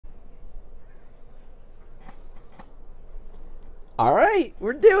Alright,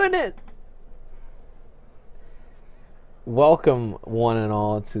 we're doing it! Welcome, one and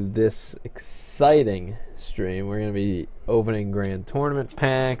all, to this exciting stream. We're going to be opening Grand Tournament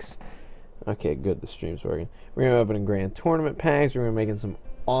packs. Okay, good, the stream's working. We're going to be opening Grand Tournament packs. We're going to be making some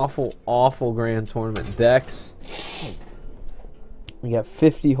awful Grand Tournament decks. We got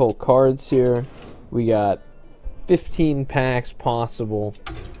 50 whole cards here. We got 15 packs possible.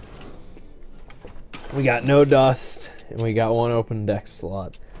 We got no dust. And we got one open deck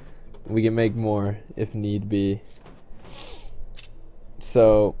slot. We can make more if need be.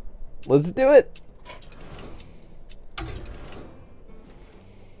 So, let's do it!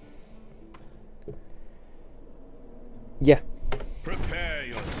 Yeah. Prepare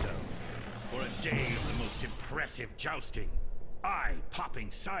yourself for a day of the most impressive jousting,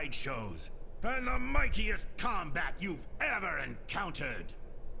 eye-popping sideshows, and the mightiest combat you've ever encountered.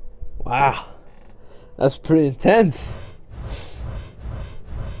 Wow. That's pretty intense.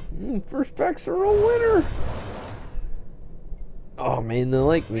 First pack's a real winner. Oh man,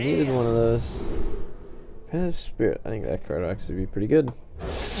 we needed one of those. Pen of Spirit. I think that card will actually be pretty good.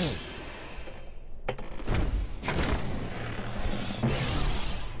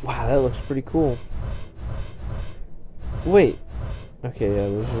 Wow, that looks pretty cool. Wait. Okay, yeah,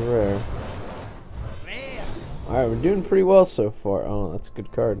 those are rare. Alright, we're doing pretty well so far. Oh, that's a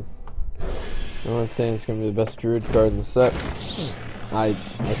good card. I'm not saying it's going to be the best Druid card in the set. I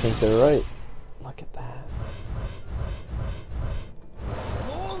think they're right. Look at that.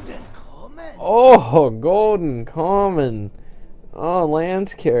 Golden Common. Oh, Golden Common. Oh,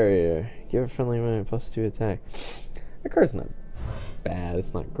 Lance Carrier. Give a friendly man +2 attack. That card's not bad.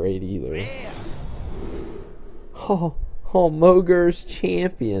 It's not great either. Oh, Mogur's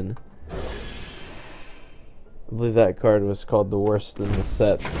Champion. I believe that card was called the worst in the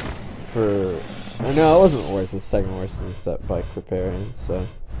set. No, it wasn't the worst. It's the second worst in the set by Kriparian, so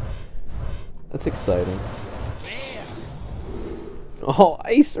that's exciting. Oh,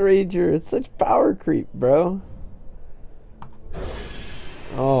 Ice Ranger! It's such power creep, bro.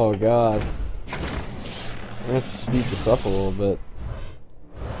 Oh god, we're gonna have to speed this up a little bit.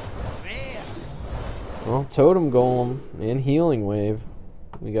 Well, Totem Golem and Healing Wave.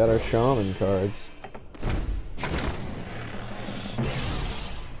 We got our Shaman cards.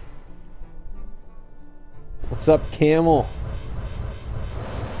 What's up, Camel?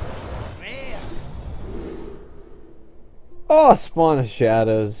 Oh, Spawn of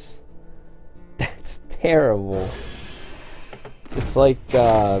Shadows. That's terrible. It's like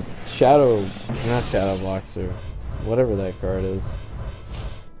not Shadow Boxer, whatever that card is.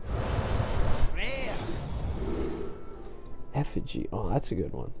 Effigy. Oh, that's a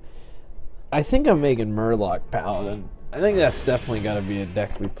good one. I think I'm making Murloc Paladin. I think that's definitely got to be a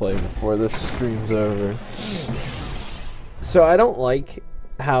deck we play before this stream's over. So I don't like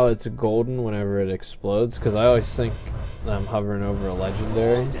how it's golden whenever it explodes, because I always think I'm hovering over a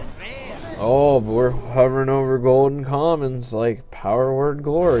legendary. Oh, but we're hovering over golden commons like Power Word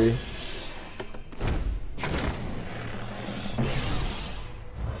Glory.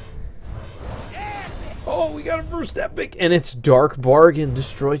 Oh, we got a first epic, and it's Dark Bargain.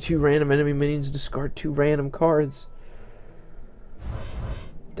 Destroy 2 random enemy minions, discard 2 random cards.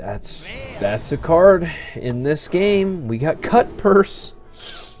 That's a card in this game. We got Cut Purse.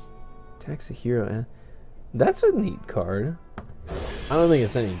 Attacks a hero. That's a neat card. I don't think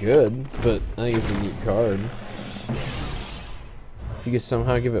it's any good, but I think it's a neat card. If you could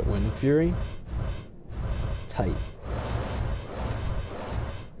somehow give it Wind Fury. Tight.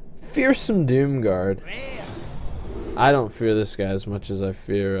 Fearsome Doomguard. I don't fear this guy as much as I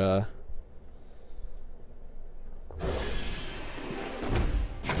fear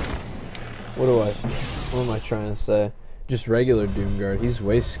what am I trying to say? Just regular Doomguard. He's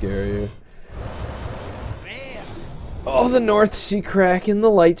way scarier. Oh, the North Sea Kraken,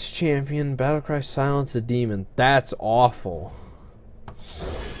 the Lights Champion, Battlecry Silence a Demon. That's awful.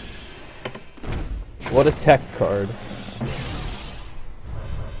 What a tech card.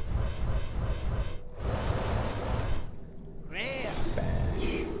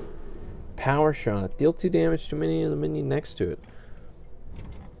 Bash. Power Shot. Deal 2 damage to minion and the minion next to it.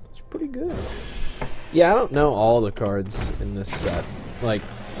 It's pretty good. Yeah, I don't know all the cards in this set. Like,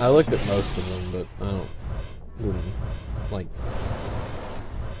 I looked at most of them, but I didn't like.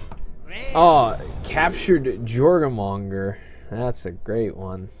 Oh, Captured Jorgamonger. That's a great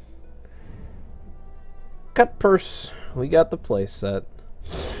one. Cut Purse. We got the play set.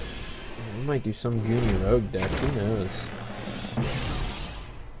 We might do some Goonie Rogue deck. Who knows?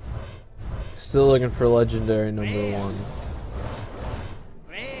 Still looking for Legendary #1.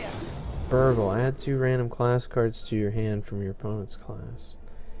 Burgle. Add 2 random class cards to your hand from your opponent's class.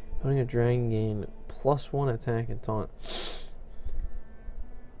 Putting a dragon gain +1 attack and taunt.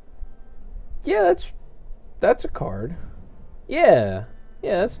 Yeah, that's a card. Yeah,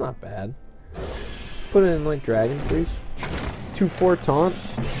 that's not bad. Put it in like Dragon Priest. 2/4 taunt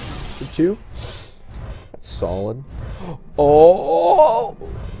for 2. That's solid. Oh!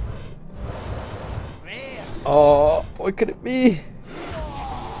 Oh, what could it be?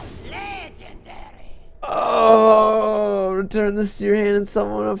 Legendary. Oh, return this to your hand and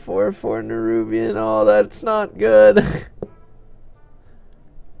summon a 4/4 Nerubian. Oh, that's not good.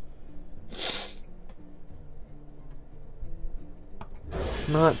 It's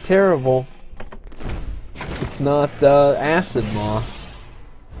not terrible. It's not Acid Maw.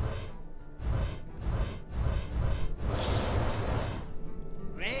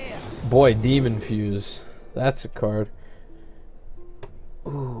 Boy, Demon Fuse. That's a card.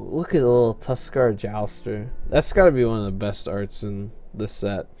 Ooh, look at the little Tuskar Jouster. That's got to be one of the best arts in the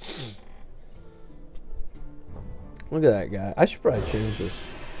set. Look at that guy. I should probably change this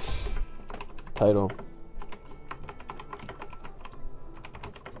title.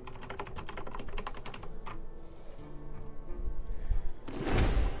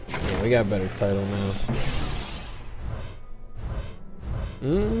 Yeah, we got a better title now.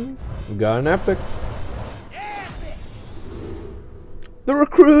 We got an epic. The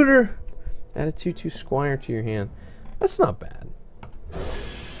Recruiter! Add a 2/2 Squire to your hand. That's not bad. I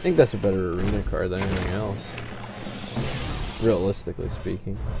think that's a better arena card than anything else. Realistically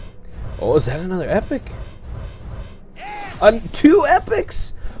speaking. Oh, is that another epic? 2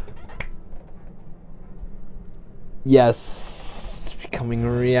 epics? Yes. It's becoming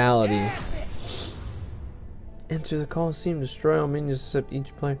a reality. Enter the Coliseum, destroy all minions except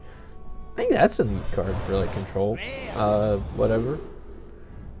each player. I think that's a neat card for like control. Whatever.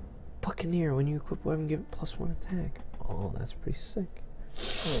 Buccaneer, when you equip weapon, give it +1 attack. Oh, that's pretty sick.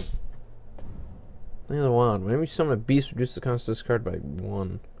 Look at the wand. Whenever you summon a beast, reduce the cost of this card by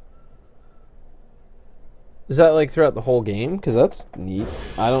 1. Is that like throughout the whole game? Because that's neat.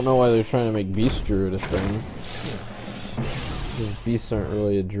 I don't know why they're trying to make Beast Druid a thing. Because beasts aren't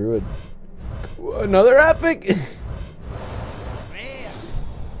really a druid. Another epic!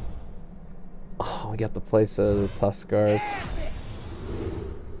 Oh, we got the playset of the Tuskars.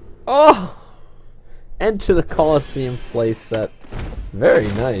 Oh! Enter the Coliseum playset. Very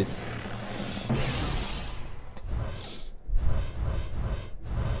nice.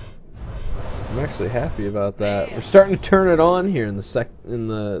 I'm actually happy about that. We're starting to turn it on here in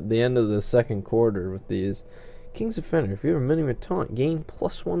the end of the second quarter with these. King's Offender. If you have a minimum taunt, gain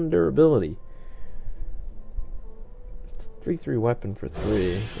 +1 durability. 3/3 weapon for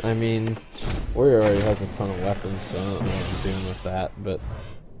 3. I mean, Warrior already has a ton of weapons, so I don't know what I'm doing with that, but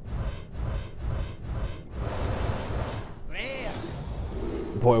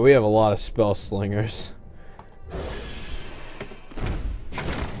boy, we have a lot of spell slingers.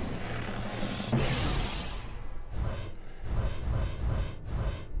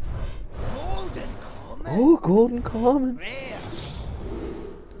 Oh, Golden Common.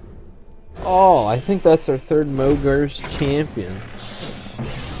 Oh, I think that's our 3rd Mogur's champion.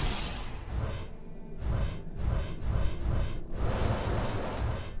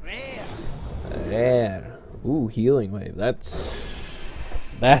 Yeah. Ooh, Healing Wave. That's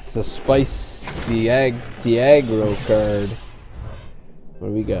a spicy Diagro card. What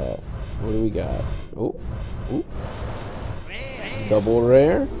do we got? What do we got? Oh, ooh. Double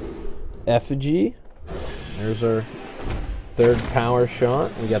rare. Effigy. There's our 3rd power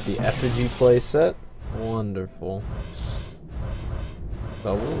shot. We got the Effigy playset. Wonderful.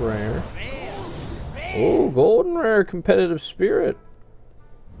 Double rare. Oh, golden rare competitive spirit.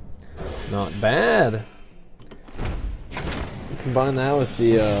 Not bad. Combine that with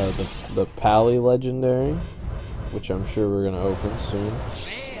the Pally legendary, which I'm sure we're gonna open soon.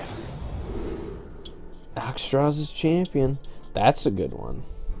 Axtraz's champion. That's a good one.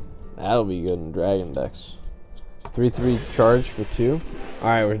 That'll be good in Dragon decks. 3/3 charge for 2.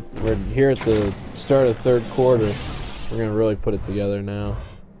 Alright, we're here at the start of the 3rd quarter. We're gonna really put it together now.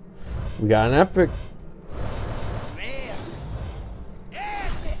 We got an epic.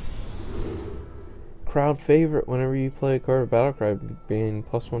 Crowd favorite whenever you play a card of Battlecry being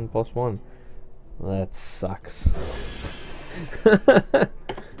 +1/+1. Well, that sucks.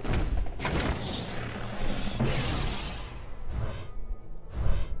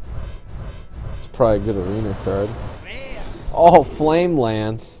 Probably a good arena card. Oh, Flame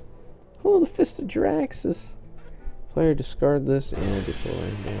Lance. Oh, the Fist of Draxus. Player discard this and deploy.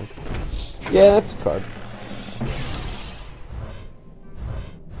 Yeah, that's a card.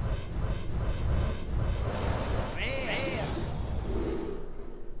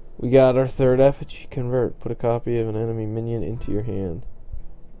 We got our third effigy. Convert. Put a copy of an enemy minion into your hand.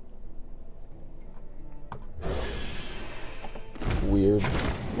 Weird.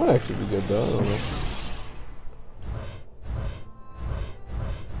 Might actually be good though. I don't know.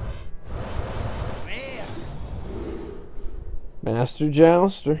 Master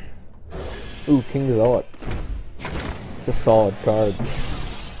Jouster. Ooh, King Zealot. It's a solid card.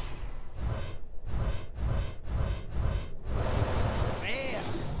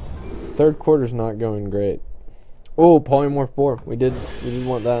 Third quarter's not going great. Oh, Polymorph Boar. We did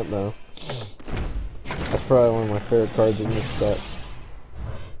want that though. That's probably one of my favorite cards in this set.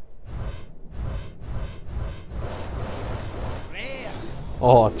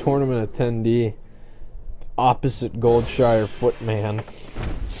 Oh, a Tournament of 10D. Opposite Goldshire Footman.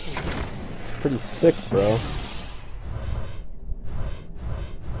 It's pretty sick, bro.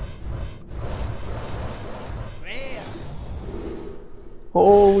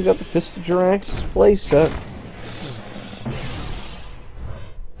 Oh, we got the Fist of Jiraxis playset.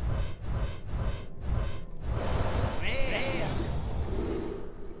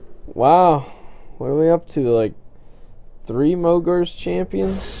 Wow. What are we up to? Like 3 Mogars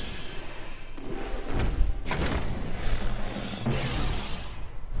champions?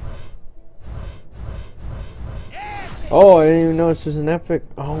 Oh, I didn't even notice there's an epic.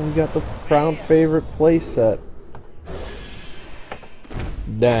 Oh, we got the crowd favorite playset.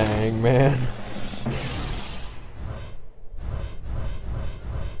 Dang, man.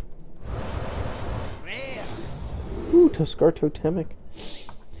 Ooh, Tuskar Totemic.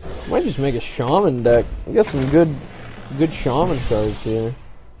 Might just make a shaman deck. We got some good shaman cards here.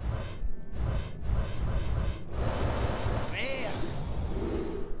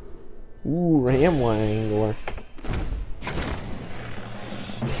 Ooh, Ram Wangler.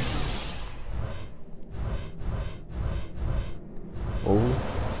 Oh,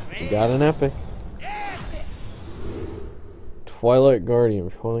 we got an epic. Twilight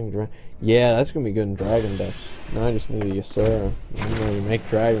Guardian, holding dragon. Yeah, that's gonna be good in dragon decks. Now I just need a Ysera. I'm ready to make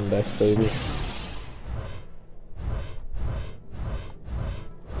dragon decks, baby.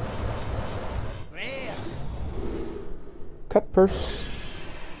 Cut purse.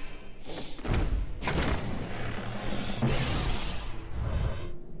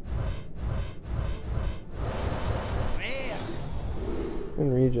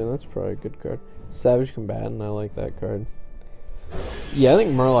 In Region, that's probably a good card. Savage Combatant, I like that card. Yeah, I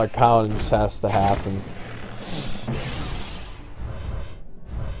think Murloc Paladin just has to happen.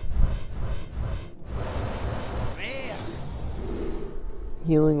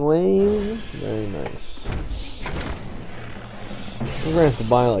 Healing Wave, very nice. We're gonna have to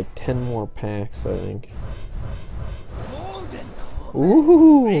buy like 10 more packs, I think.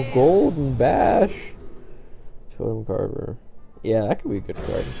 Ooh, Golden Bash. Totem Carver. Yeah, that could be a good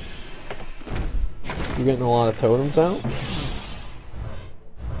card. You getting a lot of totems out?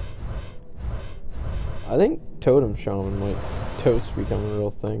 I think Totem Shaman might toast become a real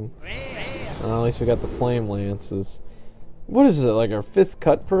thing. At least we got the Flame Lances. What is it, like our 5th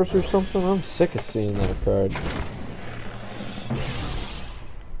cut purse or something? I'm sick of seeing that card.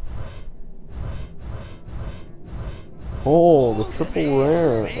 Oh, the triple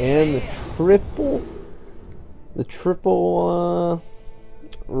rare and the triple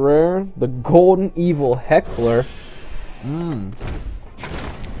rare, the Golden Evil Heckler.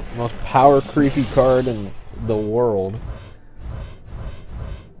 Most power creepy card in the world.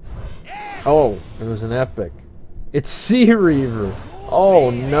 Oh, it was an epic. It's Sea Reaver.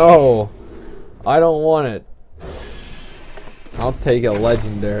 Oh no, I don't want it. I'll take a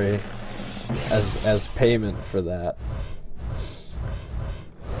legendary as payment for that.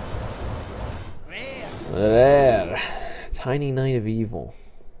 There. Tiny Knight of Evil.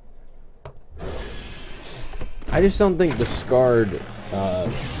 I just don't think discard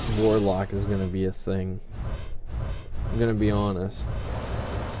Warlock is gonna be a thing. I'm gonna be honest.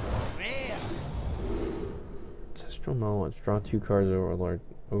 Ancestral Knowledge. Draw 2 cards.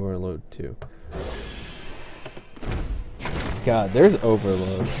 Overload 2. God, there's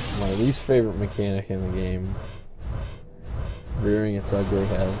Overload. My least favorite mechanic in the game. Rearing its ugly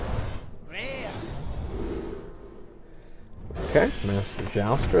head. Okay, Master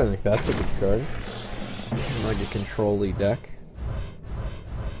Jouster. I think that's a good card. Like a control-y deck.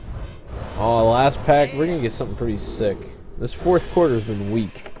 Oh, last pack. We're gonna get something pretty sick. This 4th quarter's been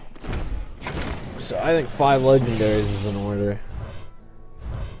weak. So I think 5 legendaries is in order.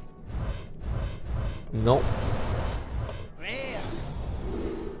 Nope.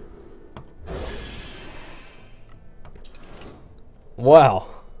 Wow.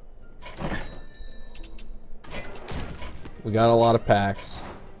 We got a lot of packs.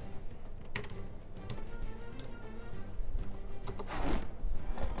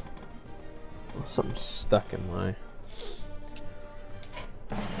 Something's stuck in my...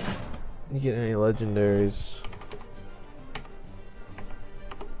 You get any legendaries?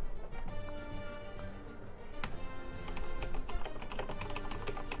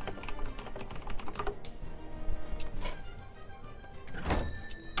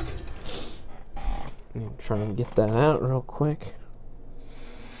 I'm trying to get that out real quick.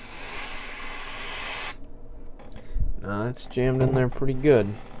 Nah, it's jammed in there pretty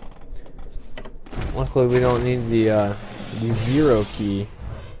good. Luckily, we don't need the 0 key.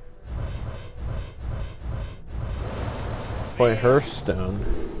 Play Hearthstone.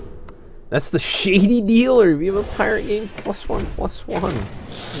 That's the shady dealer. We have a pirate game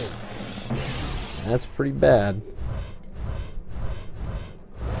 +1/+1. That's pretty bad.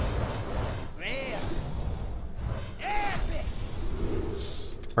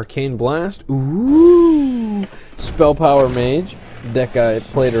 Arcane Blast. Ooh. Spell Power Mage. Deck I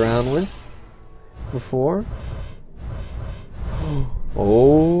played around with before.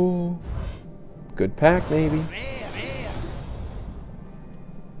 Oh. Good pack, maybe.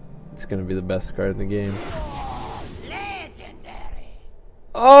 It's gonna be the best card in the game.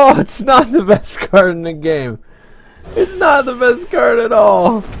 Oh, it's not the best card in the game. It's not the best card at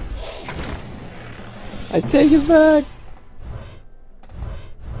all. I take it back.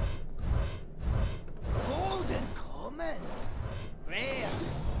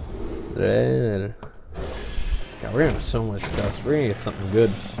 There. God, we're gonna have so much dust. We're gonna get something good.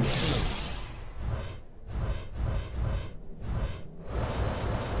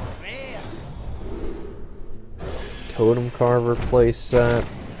 Totem Carver play set.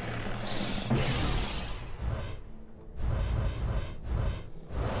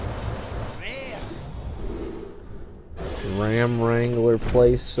 Ram Wrangler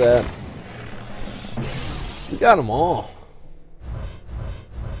play set. We got them all.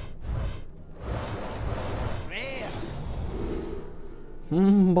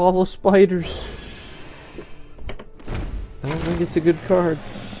 Ball of spiders. I don't think it's a good card.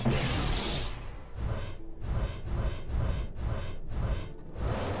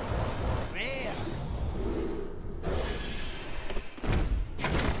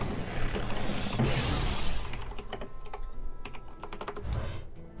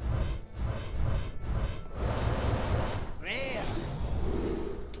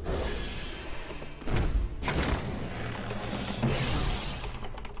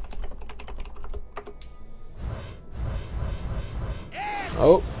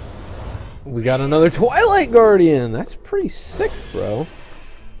 Oh, we got another Twilight Guardian. That's pretty sick, bro.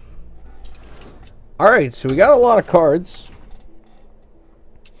 Alright, so we got a lot of cards.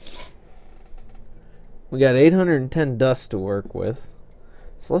 We got 810 dust to work with.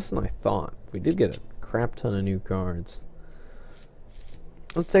 It's less than I thought. We did get a crap ton of new cards.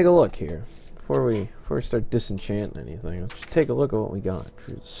 Let's take a look here. Before we start disenchanting anything, let's just take a look at what we got.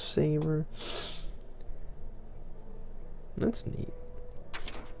 Truth Saber. That's neat.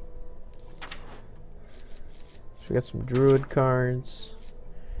 We got some Druid cards.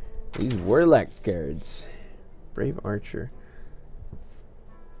 These Warlock cards. Brave Archer.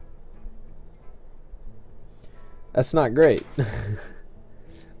 That's not great. We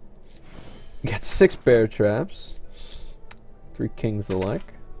got 6 Bear Traps. 3 King's Elect.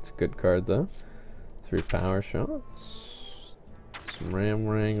 It's a good card though. 3 Power Shots. Some Ram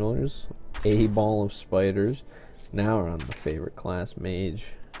Wranglers. A Ball of Spiders. Now we're on my favorite class, Mage.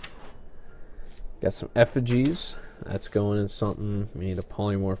 Got some Effigies. That's going in something. We need a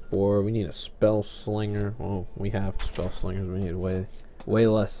Polymorph Boar. We need a Spell Slinger. Oh, we have Spell Slingers. We need way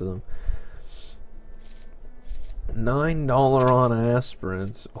less of them. $9 on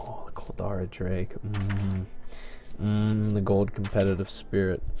Aspirants. Oh, the Koldara Drake. The Gold Competitive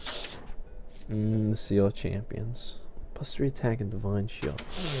Spirit. The Seal Champions. +3 attack and Divine Shield.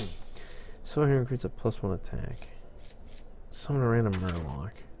 So here increases a +1 attack. Summon a random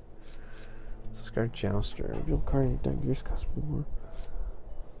Murloc. Discard Jouster. Reveal card in your deck. Yours costs more.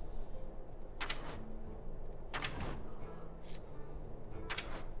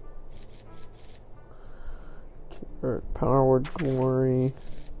 Convert Power Word Glory.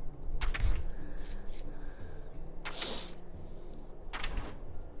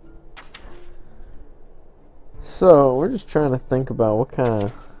 So we're just trying to think about what kind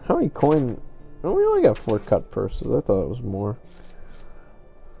of, how many coin. Oh, we only got 4 cut purses. I thought it was more.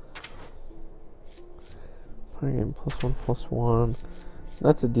 Game +1/+1.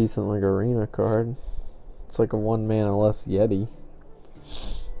 That's a decent like arena card. It's like a 1 mana less Yeti.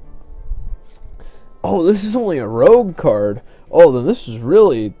 Oh, this is only a rogue card. Oh, then this is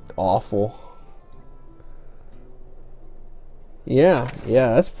really awful. Yeah,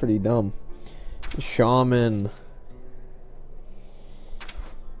 that's pretty dumb. Shaman.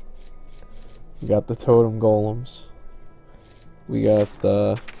 We got the totem golems. We got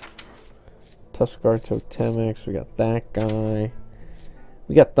the Tuskar Totemics. We got that guy.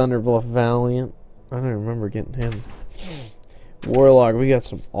 We got Thunderbluff Valiant. I don't remember getting him. Warlock. We got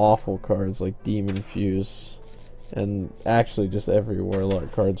some awful cards like Demon Fuse. And actually just every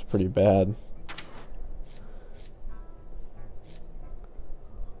Warlock card's pretty bad.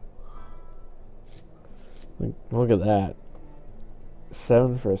 Look at that.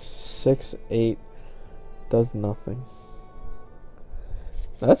 7 for a 6/8. Does nothing.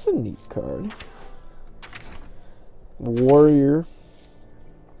 That's a neat card. Warrior.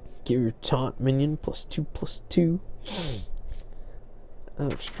 Give your taunt minion +2/+2.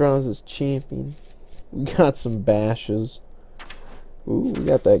 Alexstrasza's champion. We got some bashes. Ooh, we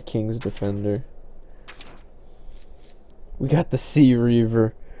got that King's Defender. We got the Sea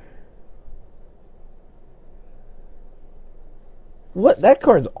Reaver. What? That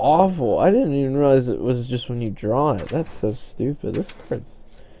card's awful. I didn't even realize it was just when you draw it. That's so stupid. This card's...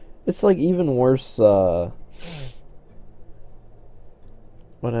 It's like even worse,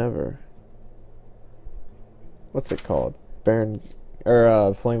 whatever. What's it called? Baron...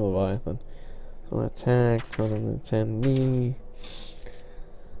 Or, Flame Leviathan. So attack, totem attendee.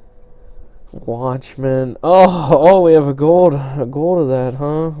 Watchman. Oh, we have a gold of that,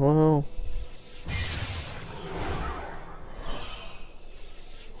 huh? Wow.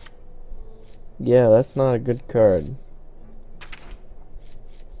 Yeah, that's not a good card.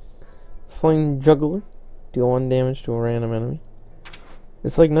 Flame Juggler. Deal 1 damage to a random enemy.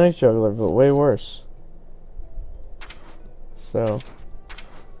 It's like Night Juggler, but way worse. So...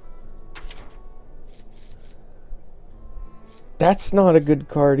 That's not a good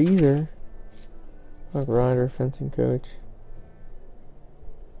card either. Like Rider, Fencing Coach.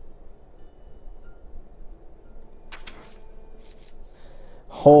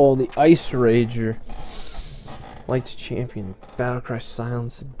 Oh, the Ice Rager. Lights Champion. Battlecry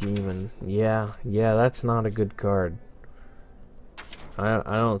Silence Demon. Yeah, that's not a good card. I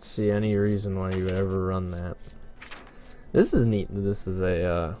don't see any reason why you would ever run that. This is neat. This is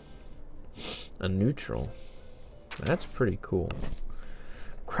a neutral. That's pretty cool.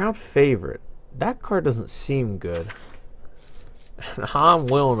 Crowd Favorite. That card doesn't seem good. I'm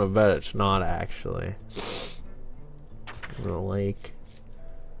willing to bet it's not actually. The Lake.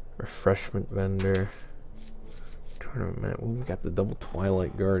 Refreshment Vendor. Tournament. Ooh, we got the double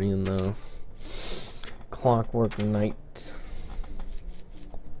Twilight Guardian though. Clockwork Knight.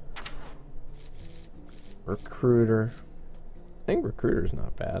 Recruiter. I think Recruiter's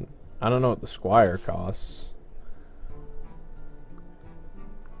not bad. I don't know what the Squire costs.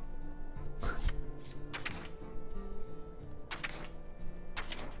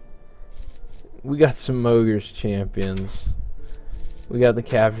 We got some Mogre's champions. We got the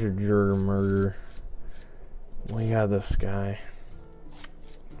Captured Juror Murder. We got this guy.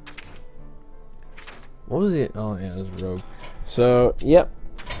 What was it? Oh yeah, this is Rogue. So, yep.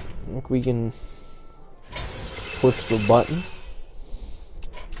 I think we can push the button.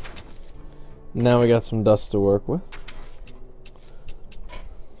 Now we got some dust to work with.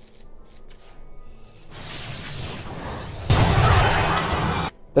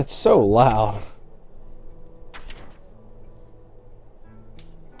 That's so loud.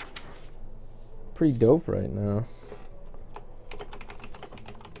 Pretty dope right now.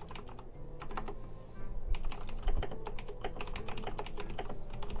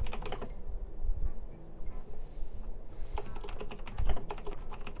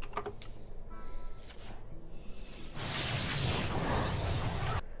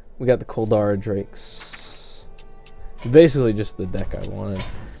 We got the Koldara Drakes. Basically just the deck I wanted.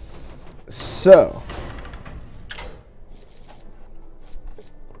 So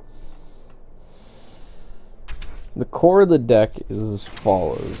the core of the deck is as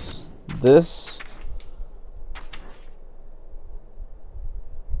follows. This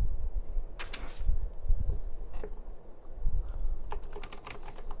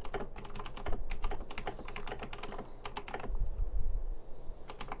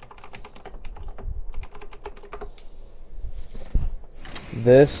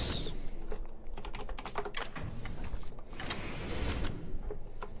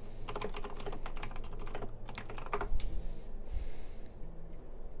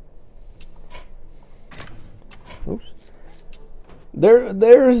oops.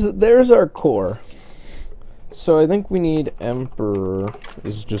 There's our core. So I think we need Emperor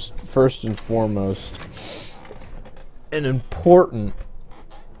is just first and foremost an important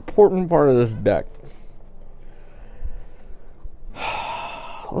part of this deck.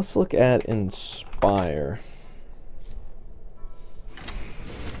 let's look at Inspire.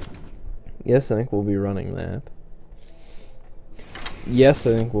 Yes, I think we'll be running that. Yes,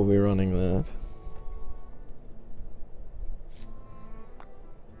 I think we'll be running that.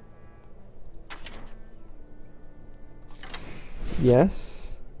 Yes.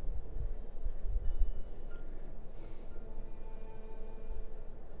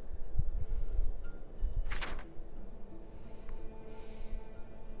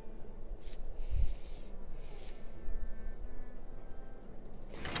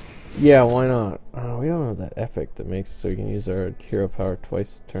 Yeah, why not? We don't have that epic that makes it so we can use our hero power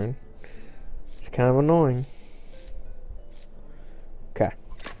twice a turn. It's kind of annoying. Okay.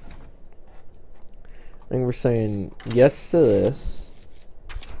 I think we're saying yes to this.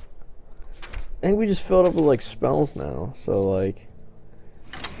 I think we just filled up with like spells now. So like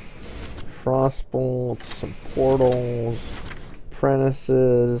Frostbolt, some portals,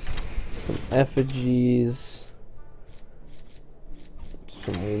 apprentices, some effigies.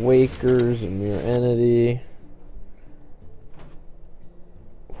 Some Wakers and Mirror Entity.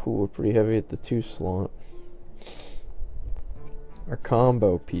 Ooh, we're pretty heavy at the 2 slot. Our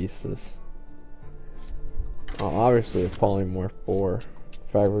combo pieces. Oh, obviously a Polymorph 4. In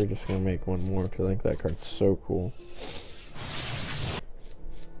fact, we're just gonna make one more because I think that card's so cool.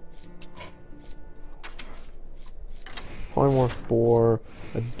 Polymorph 4,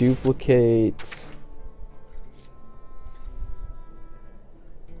 a duplicate.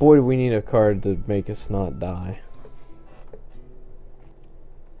 Boy, do we need a card to make us not die.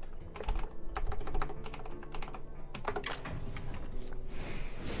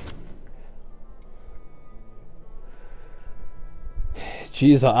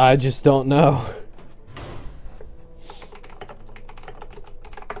 Jeez, I just don't know.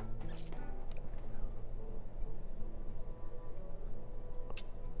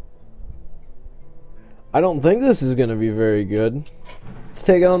 I don't think this is going to be very good. Let's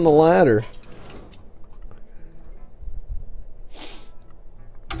take it on the ladder.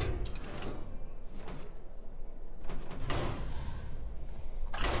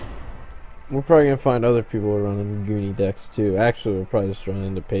 We're probably going to find other people running Goonie decks too. Actually, we'll probably just run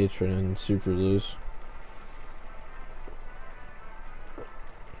into Patron and super lose.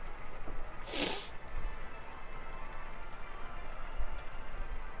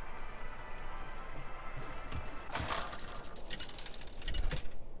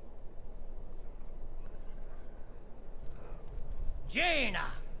 Jaina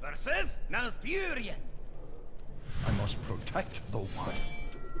versus Malfurion. I must protect the wild.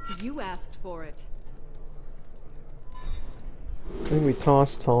 You asked for it. I think we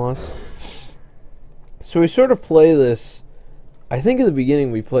toss. So we sort of play this. I think at the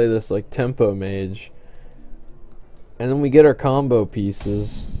beginning we play this like tempo mage. And then we get our combo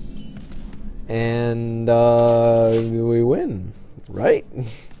pieces. And we win. Right?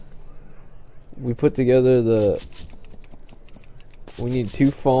 We put together the... We need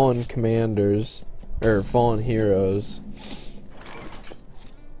 2 fallen commanders. Or fallen heroes.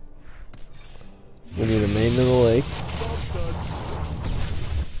 We need a maiden of the lake.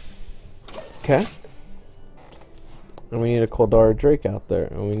 Okay. And we need a Koldara Drake out there.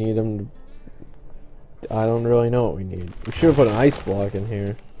 And we need him to... I don't really know what we need. We should have put an ice block in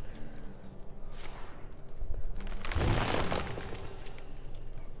here.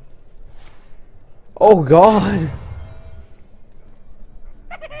 Oh god!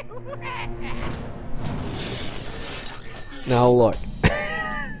 Now look.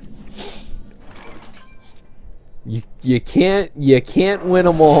 You can't win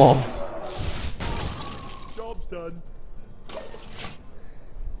them all. Job's done.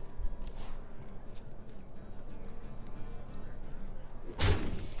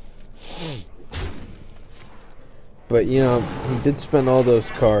 But you know, he did spend all those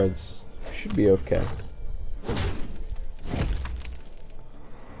cards. Should be okay.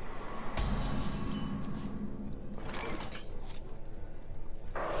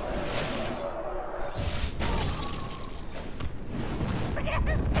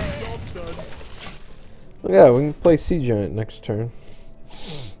 Yeah, we can play Sea Giant next turn.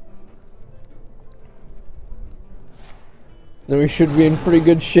 Then we should be in pretty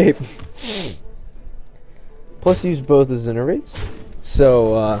good shape. Plus, use both as innervates.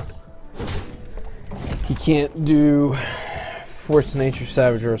 So, he can't do Force of Nature,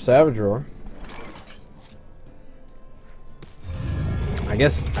 Savage Roar. I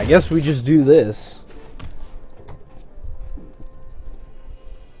guess we just do this.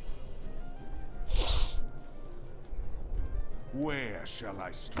 Where shall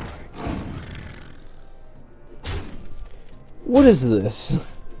I strike? What is this?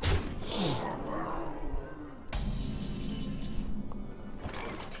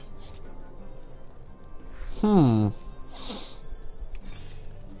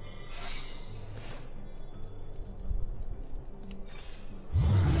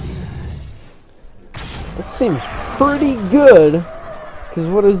 That seems pretty good. Because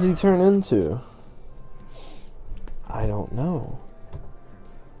what does he turn into? I don't know.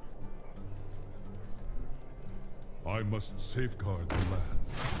 I must safeguard the land.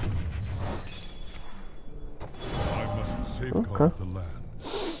 I must safeguard the land.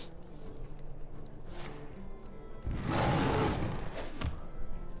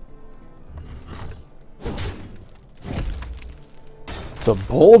 It's a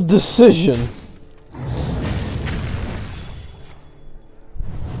bold decision.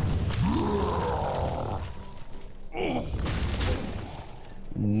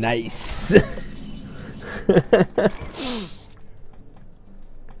 Nice.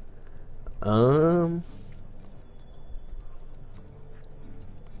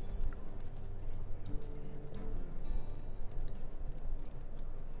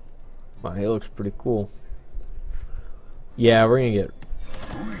 Wow, he looks pretty cool. Yeah, we're gonna get.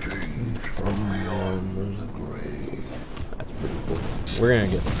 That's pretty cool. We're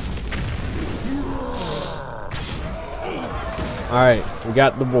gonna get. Alright, we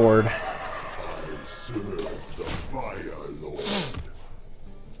got the board.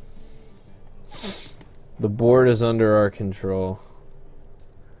 The board is under our control.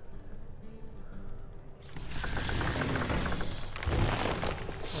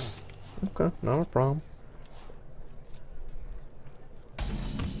 Okay, not a problem.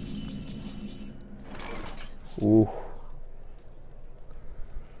 Ooh.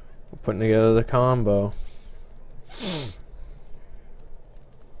 We're putting together the combo.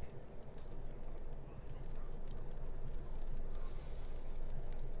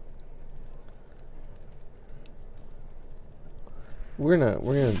 We're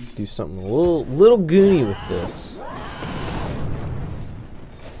gonna do something a little goony with this.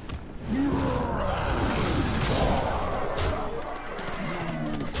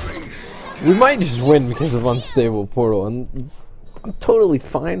 We might just win because of unstable portal, and I'm totally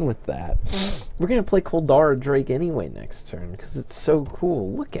fine with that. We're gonna play Koldara Drake anyway next turn because it's so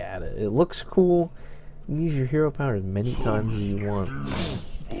cool. Look at it; it looks cool. You can use your hero power as many times as you want.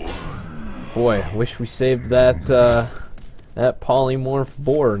 Boy, I wish we saved that that polymorph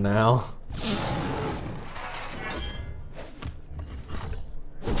boar now.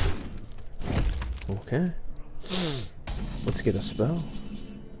 Okay, let's get a spell.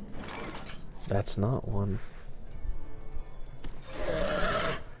 That's not one.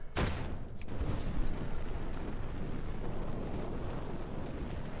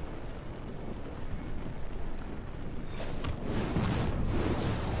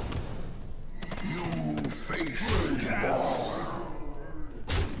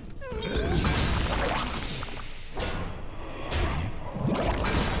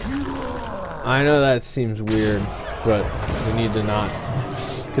 I know that seems weird, but we need to not.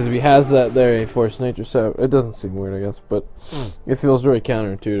 Because if he has that there, he forced nature so it doesn't seem weird, I guess, but it feels very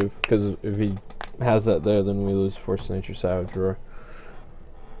counterintuitive. Because if he has that there, then we lose forced nature savage roar.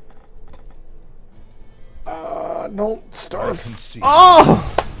 Don't start.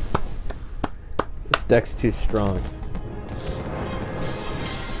 Oh! This deck's too strong.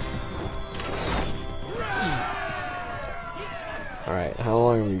 Alright, how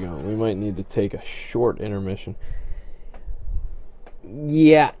long have we gone? We might need to take a short intermission.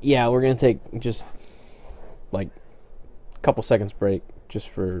 Yeah, we're gonna take just like a couple seconds break just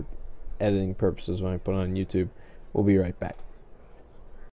for editing purposes when I put it on YouTube. We'll be right back.